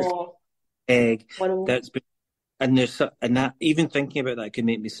eat the egg that's been, and that even thinking about that can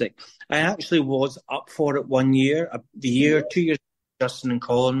make me sick. I actually was up for it 1 year, 2 years. Justin and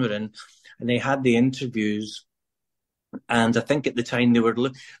Colin were in, and they had the interviews. And I think at the time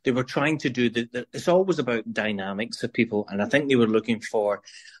they were trying to do it's always about dynamics of people, and I think they were looking for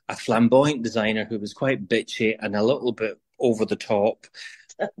a flamboyant designer who was quite bitchy and a little bit over the top,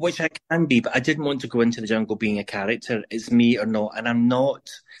 which I can be, but I didn't want to go into the jungle being a character. It's me or not, and I'm not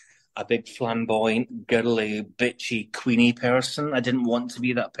a big flamboyant, girly, bitchy, queenie person. I didn't want to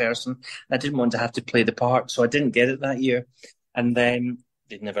be that person. I didn't want to have to play the part, so I didn't get it that year. And then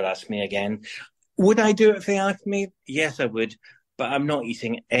they'd never asked me again. Would I do it if they asked me? Yes, I would. But I'm not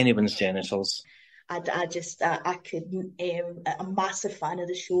eating anyone's genitals. I couldn't. I'm a massive fan of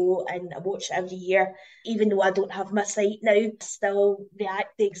the show and I watch it every year. Even though I don't have my sight now, still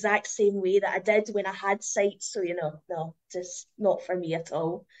react the exact same way that I did when I had sight. So, no, just not for me at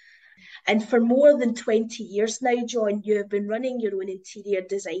all. And for more than 20 years now, John, you have been running your own interior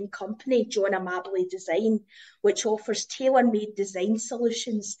design company, John Amabile Design, which offers tailor-made design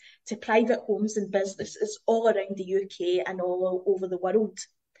solutions to private homes and businesses all around the UK and all over the world.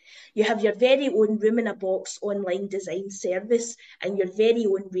 You have your very own room in a box online design service and your very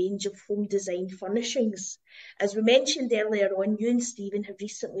own range of home design furnishings. As we mentioned earlier on, you and Stephen have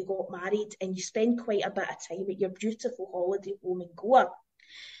recently got married and you spend quite a bit of time at your beautiful holiday home in Goa.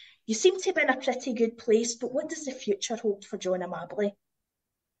 You seem to be in a pretty good place, but what does the future hold for John Amabile?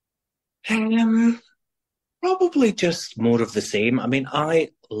 Probably just more of the same. I mean,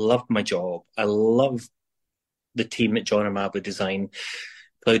 I love my job. I love the team at John Amabile Design.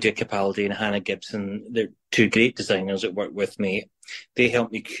 Claudia Capaldi and Hannah Gibson, they're 2 great designers that work with me. They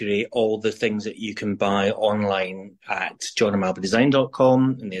help me create all the things that you can buy online at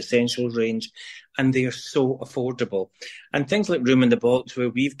johnamabiledesign.com in the Essentials range, and they are so affordable. And things like Room in the Box, where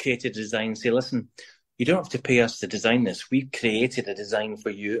we've created a design, say, listen, you don't have to pay us to design this. We've created a design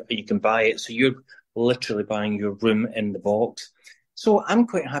for you and you can buy it. So you're literally buying your room in the box. So I'm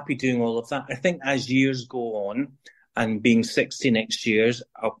quite happy doing all of that. I think as years go on, and being 60 next year,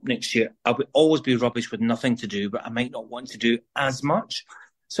 I would always be rubbish with nothing to do, but I might not want to do as much.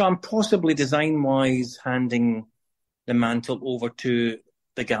 So I'm possibly design-wise handing the mantle over to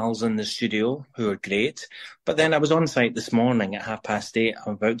the gals in the studio, who are great. But then I was on site this morning at 8:30.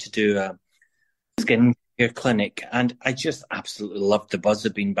 I'm about to do a skincare clinic, and I just absolutely loved the buzz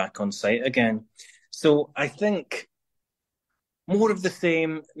of being back on site again. So I think more of the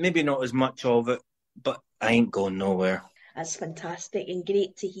same, maybe not as much of it, but I ain't going nowhere. That's fantastic and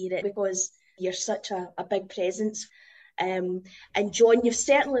great to hear it because you're such a big presence. And John, you've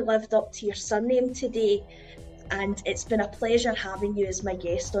certainly lived up to your surname today, and it's been a pleasure having you as my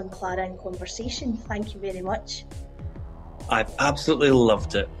guest on Clara in Conversation. Thank you very much. I've absolutely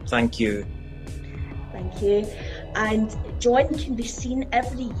loved it. Thank you. Thank you. And John can be seen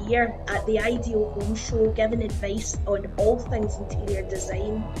every year at the Ideal Home Show giving advice on all things interior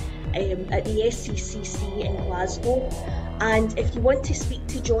design at the SCCC in Glasgow. And if you want to speak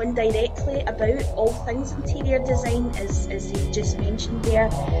to John directly about all things interior design, as he just mentioned there,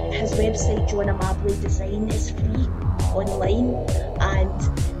 his website, John Amabile Design, is free online, and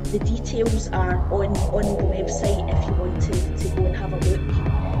the details are on the website if you want to go and have a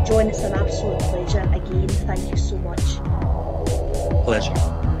look. John, it's an absolute pleasure again. Thank you so much.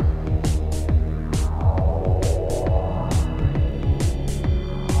 Pleasure.